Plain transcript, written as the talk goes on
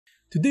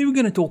Today we're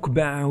going to talk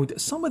about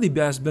some of the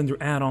best Blender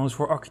add-ons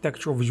for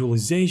architectural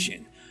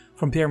visualization,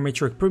 from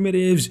parametric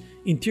primitives,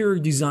 interior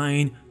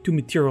design, to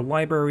material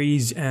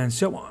libraries, and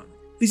so on.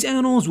 These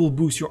add-ons will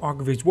boost your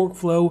ArchViz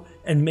workflow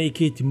and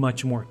make it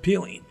much more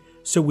appealing.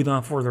 So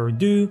without further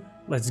ado,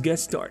 let's get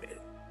started.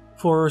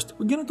 First,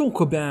 we're going to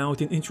talk about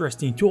an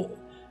interesting tool,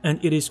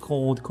 and it is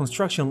called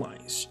Construction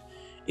Lines.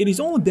 It is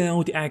all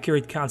about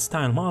accurate CAD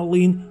style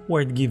modeling,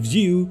 where it gives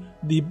you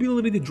the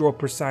ability to draw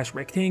precise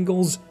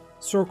rectangles,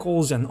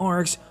 circles, and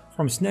arcs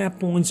from snap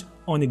points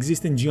on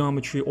existing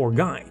geometry or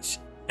guides.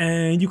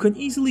 And you can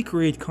easily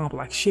create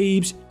complex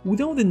shapes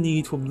without the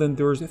need for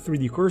Blender's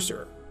 3D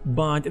cursor.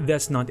 But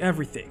that's not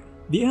everything.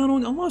 The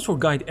add-on allows for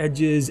guide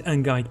edges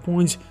and guide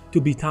points to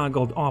be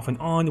toggled off and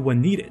on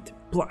when needed.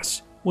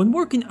 Plus, when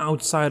working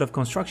outside of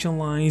construction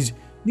lines,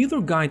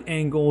 neither guide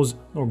angles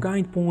nor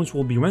guide points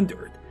will be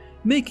rendered,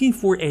 making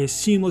for a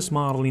seamless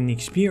modeling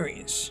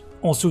experience.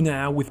 Also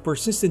now, with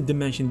persistent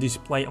dimension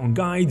display on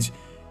guides,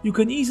 you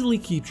can easily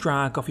keep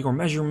track of your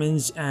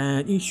measurements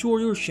and ensure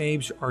your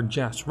shapes are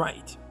just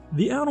right.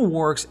 The add-on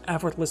works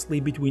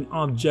effortlessly between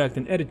object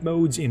and edit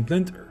modes in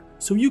Blender,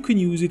 so you can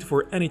use it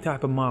for any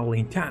type of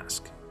modeling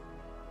task.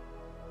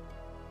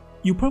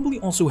 You probably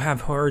also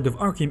have heard of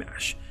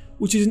ArchMesh,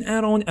 which is an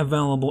add-on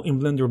available in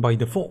Blender by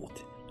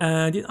default,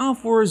 and it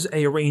offers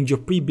a range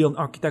of pre-built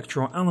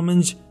architectural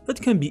elements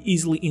that can be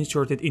easily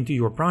inserted into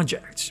your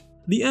projects.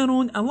 The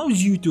add-on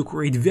allows you to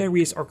create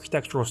various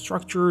architectural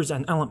structures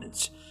and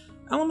elements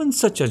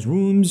such as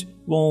rooms,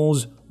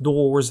 walls,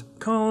 doors,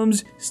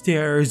 columns,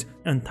 stairs,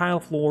 and tile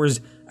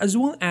floors, as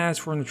well as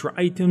furniture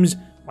items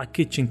like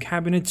kitchen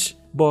cabinets,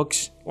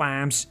 books,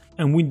 lamps,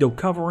 and window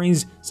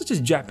coverings such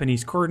as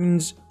Japanese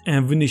curtains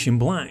and Venetian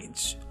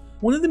blinds.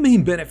 One of the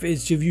main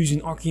benefits of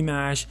using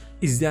ArchMesh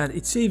is that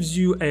it saves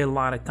you a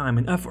lot of time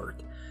and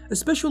effort,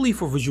 especially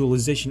for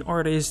visualization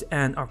artists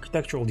and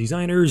architectural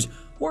designers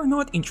who are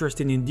not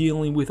interested in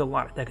dealing with a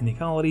lot of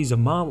technicalities of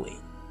modeling,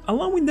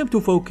 allowing them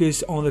to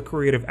focus on the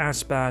creative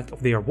aspect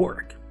of their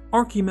work.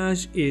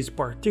 ArchMesh is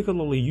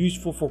particularly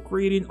useful for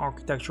creating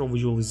architectural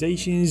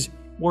visualizations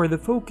where the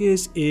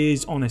focus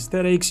is on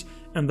aesthetics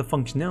and the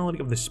functionality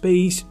of the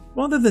space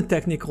rather than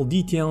technical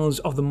details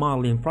of the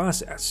modeling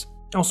process.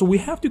 Also, we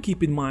have to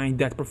keep in mind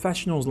that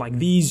professionals like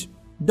these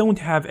don't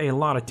have a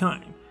lot of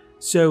time,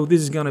 so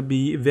this is gonna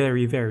be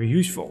very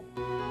useful.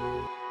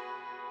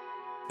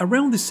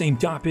 Around the same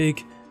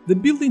topic, the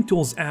Building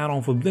Tools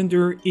add-on for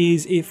Blender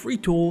is a free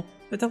tool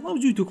that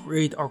allows you to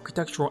create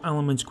architectural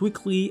elements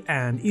quickly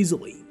and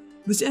easily.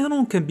 This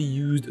add-on can be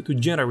used to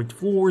generate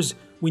floors,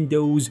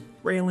 windows,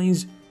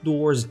 railings,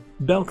 doors,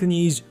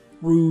 balconies,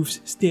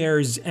 roofs,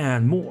 stairs,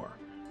 and more,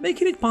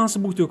 making it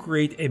possible to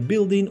create a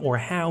building or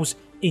house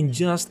in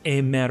just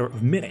a matter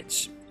of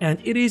minutes. And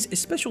it is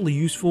especially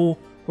useful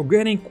for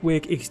getting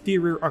quick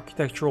exterior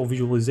architectural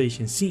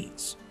visualization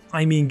scenes.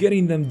 I mean,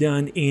 getting them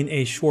done in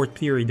a short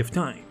period of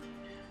time.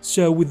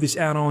 So with this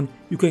add-on,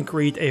 you can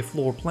create a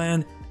floor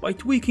plan by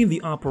tweaking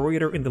the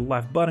operator in the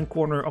left bottom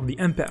corner of the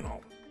M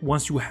panel.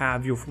 Once you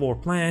have your floor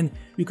plan,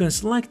 you can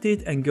select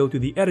it and go to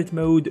the edit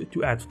mode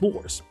to add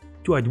floors.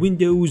 To add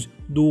windows,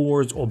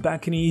 doors, or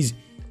balconies,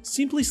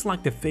 simply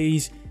select the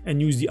face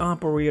and use the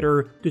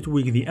operator to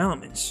tweak the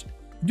elements.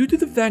 Due to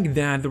the fact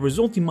that the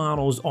resulting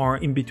models are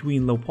in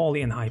between low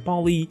poly and high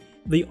poly,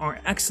 they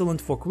are excellent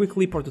for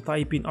quickly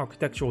prototyping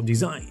architectural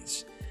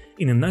designs.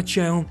 In a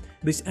nutshell,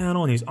 this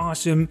add-on is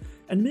awesome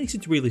and makes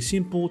it really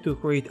simple to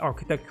create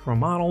architectural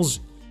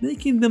models,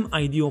 making them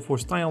ideal for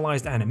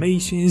stylized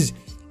animations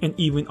and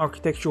even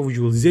architectural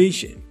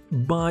visualization.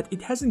 But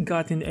it hasn't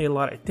gotten a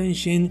lot of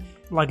attention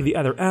like the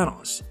other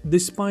add-ons,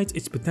 despite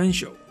its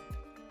potential.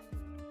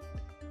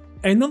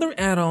 Another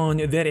add-on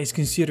that is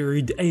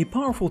considered a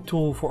powerful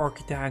tool for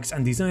architects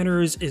and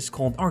designers is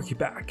called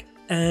Archipack,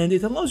 and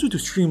it allows you to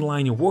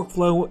streamline your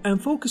workflow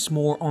and focus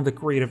more on the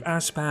creative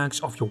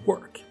aspects of your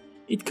work.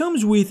 It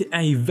comes with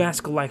a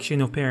vast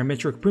collection of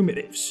parametric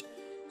primitives,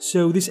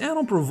 so this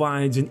add-on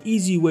provides an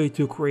easy way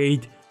to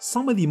create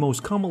some of the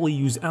most commonly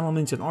used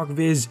elements in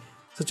ArchViz,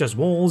 such as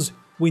walls,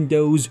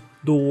 windows,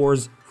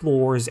 doors,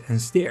 floors,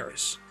 and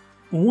stairs.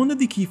 One of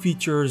the key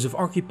features of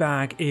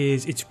Archipack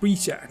is its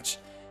presets,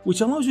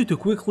 which allows you to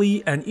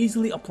quickly and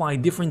easily apply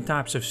different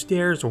types of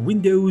stairs or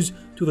windows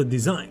to the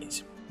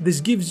designs. This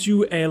gives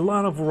you a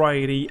lot of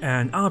variety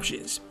and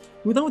options,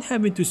 without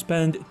having to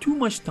spend too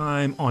much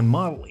time on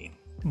modeling.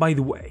 By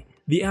the way,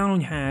 the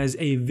add-on has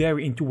a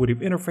very intuitive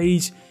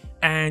interface,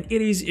 and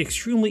it is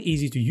extremely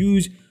easy to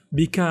use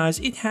because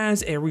it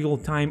has a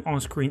real-time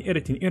on-screen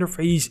editing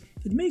interface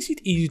that makes it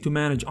easy to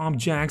manage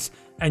objects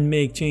and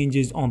make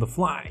changes on the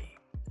fly.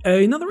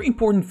 Another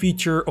important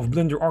feature of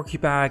Blender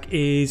Archipack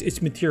is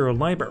its material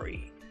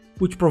library,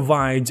 which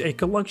provides a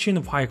collection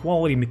of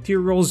high-quality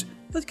materials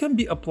that can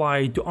be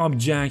applied to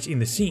objects in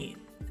the scene.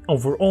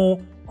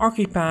 Overall,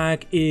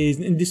 Archipack is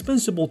an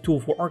indispensable tool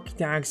for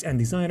architects and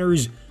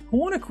designers who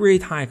want to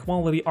create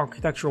high-quality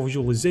architectural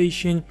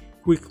visualization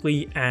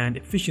quickly and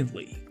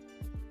efficiently.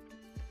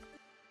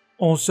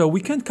 Also,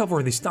 we can't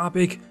cover this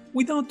topic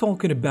without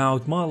talking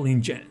about Model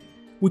Engine.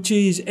 which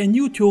is a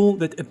new tool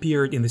that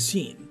appeared in the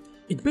scene.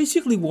 It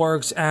basically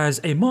works as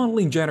a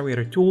modeling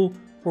generator tool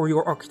for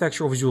your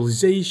architectural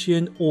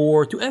visualization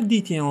or to add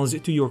details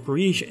to your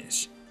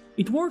creations.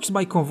 It works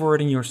by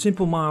converting your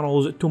simple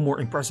models to more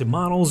impressive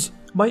models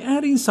by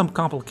adding some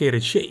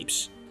complicated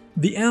shapes.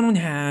 The add-on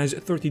has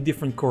 30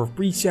 different curve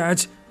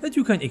presets that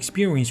you can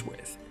experience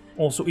with.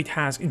 Also, it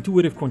has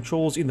intuitive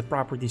controls in the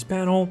properties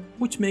panel,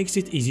 which makes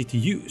it easy to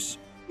use.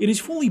 It is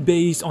fully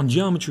based on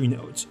geometry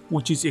nodes,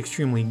 which is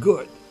extremely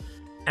good.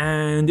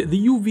 And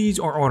the UVs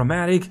are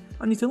automatic,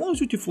 and it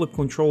allows you to flip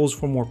controls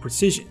for more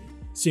precision.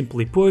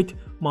 Simply put,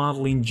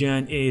 modeling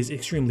gen is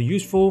extremely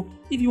useful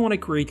if you want to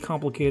create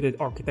complicated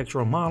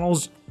architectural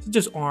models such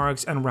as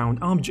arcs and round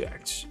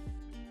objects.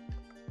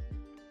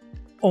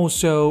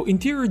 Also,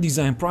 interior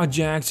design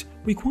projects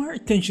require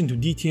attention to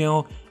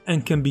detail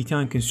and can be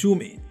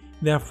time-consuming.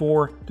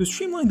 Therefore, to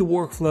streamline the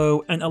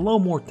workflow and allow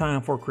more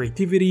time for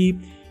creativity,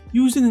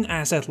 using an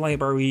asset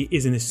library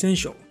is an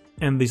essential,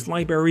 and this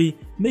library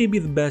may be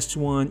the best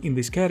one in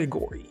this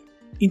category.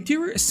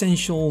 Interior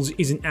Essentials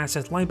is an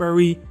asset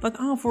library that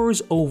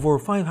offers over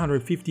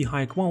 550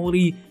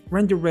 high-quality,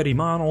 render-ready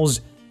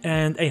models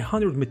and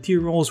 100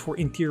 materials for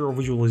interior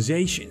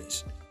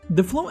visualizations.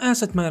 The Flow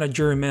Asset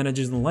Manager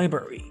manages the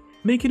library,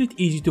 making it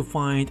easy to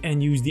find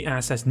and use the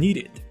assets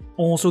needed.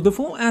 Also, the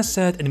Flow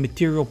Asset and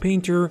Material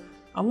Painter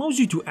allows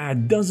you to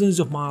add dozens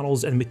of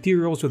models and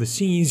materials to the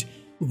scenes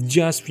with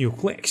just few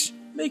clicks,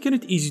 making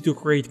it easy to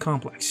create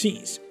complex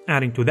scenes.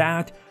 Adding to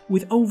that,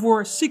 with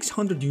over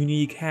 600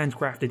 unique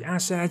handcrafted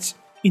assets,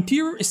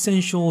 Interior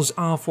Essentials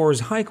offers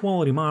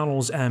high-quality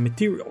models and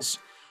materials,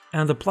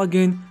 and the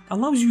plugin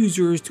allows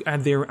users to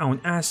add their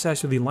own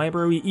assets to the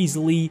library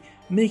easily,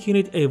 making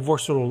it a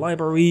versatile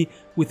library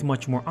with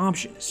much more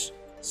options.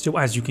 So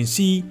as you can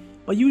see,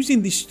 by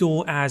using this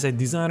tool as a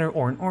designer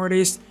or an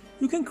artist,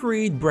 you can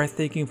create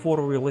breathtaking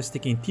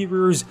photorealistic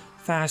interiors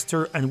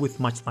faster and with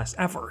much less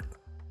effort.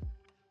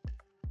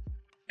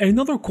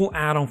 Another cool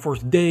add-on for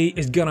today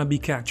is gonna be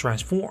CAD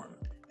Transform.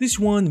 This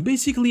one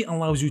basically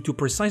allows you to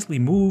precisely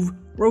move,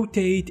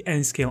 rotate,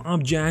 and scale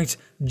objects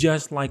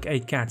just like a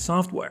CAD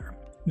software.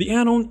 The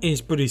add-on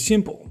is pretty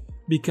simple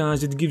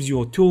because it gives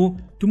you a tool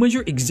to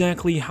measure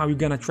exactly how you're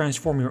gonna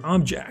transform your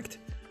object,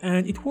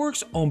 and it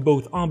works on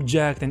both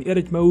object and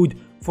edit mode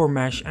for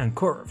mesh and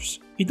curves.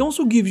 It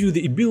also gives you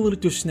the ability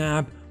to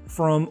snap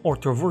from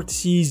ortho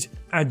vertices,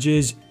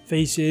 edges,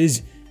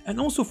 faces, and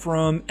also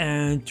from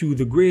and to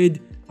the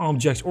grid,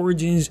 object's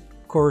origins,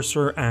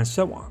 cursor, and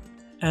so on.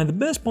 And the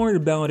best part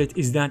about it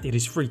is that it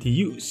is free to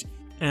use,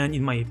 and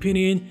in my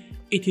opinion,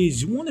 it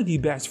is one of the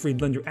best free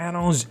Blender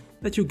add-ons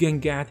that you can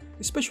get,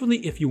 especially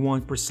if you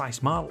want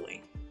precise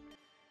modeling.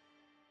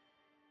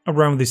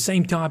 Around the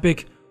same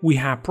topic, we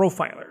have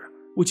Profiler,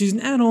 which is an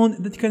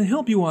add-on that can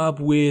help you out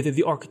with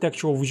the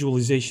architectural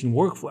visualization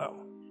workflow.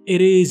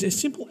 It is a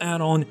simple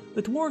add-on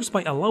that works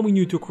by allowing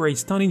you to create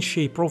stunning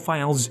shape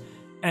profiles,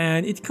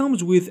 and it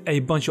comes with a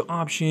bunch of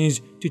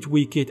options to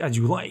tweak it as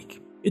you like.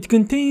 It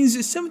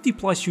contains 70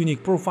 plus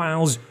unique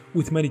profiles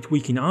with many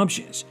tweaking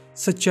options,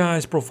 such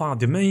as profile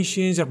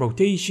dimensions and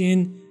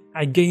rotation,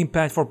 a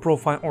gamepad for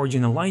profile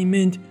origin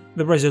alignment,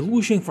 the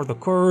resolution for the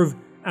curve,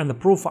 and the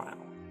profile.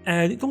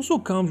 And it also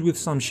comes with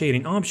some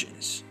shading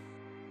options.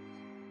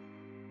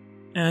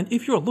 And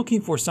if you're looking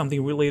for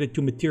something related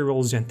to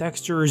materials and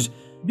textures,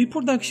 B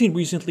Production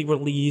recently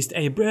released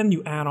a brand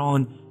new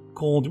add-on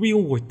called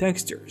Real Wood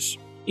Textures.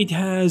 It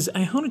has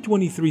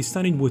 123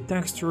 stunning wood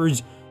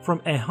textures from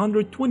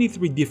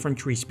 123 different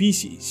tree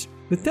species.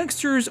 The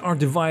textures are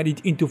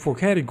divided into 4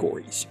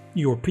 categories: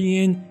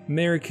 European,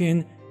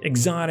 American,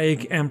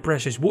 exotic, and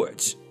precious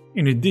woods.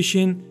 In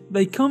addition,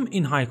 they come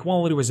in high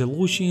quality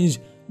resolutions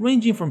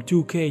ranging from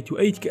 2K to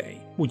 8K,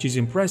 which is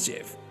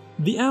impressive.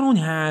 The add-on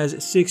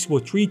has 6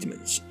 wood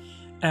treatments,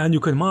 and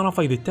you can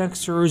modify the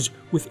textures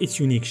with its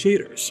unique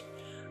shaders,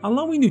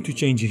 allowing you to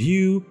change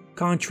hue,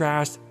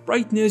 contrast,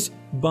 brightness,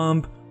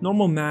 bump,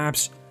 normal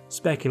maps,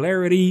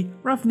 specularity,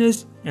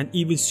 roughness, and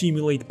even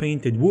simulate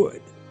painted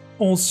wood.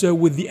 Also,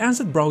 with the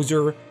asset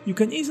browser, you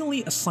can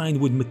easily assign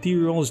wood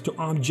materials to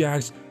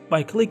objects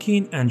by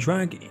clicking and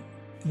dragging.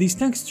 These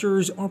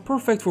textures are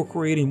perfect for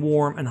creating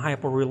warm and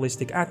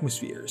hyper-realistic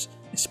atmospheres,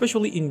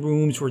 especially in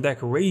rooms for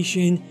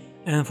decoration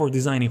and for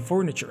designing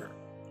furniture.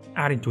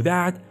 Adding to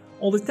that,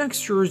 all the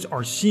textures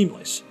are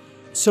seamless,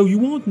 so you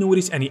won't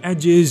notice any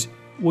edges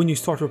when you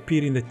start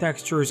repeating the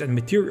textures and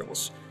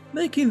materials,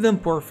 making them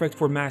perfect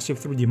for massive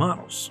 3D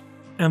models.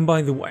 And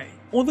by the way,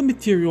 all the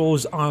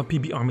materials are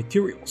PBR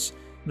materials.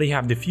 They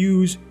have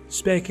diffuse,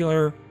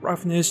 specular,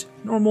 roughness,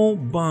 normal,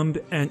 bump,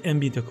 and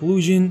ambient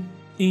occlusion,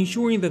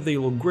 ensuring that they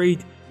look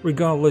great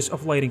regardless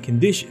of lighting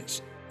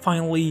conditions.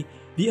 Finally,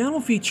 the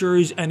add-on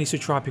features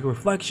anisotropic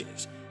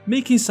reflections,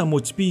 making some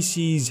wood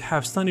species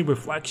have stunning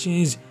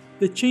reflections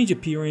that change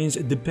appearance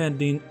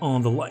depending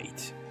on the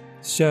light.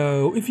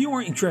 So if you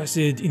are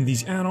interested in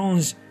these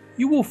add-ons,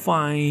 you will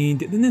find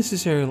the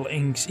necessary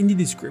links in the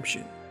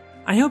description.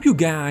 I hope you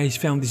guys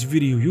found this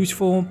video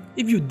useful.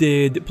 If you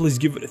did, please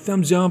give it a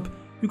thumbs up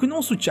You can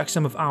also check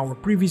some of our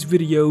previous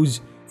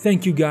videos.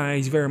 Thank you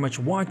guys very much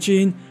for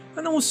watching,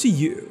 and I will see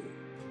you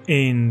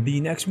in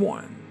the next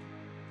one.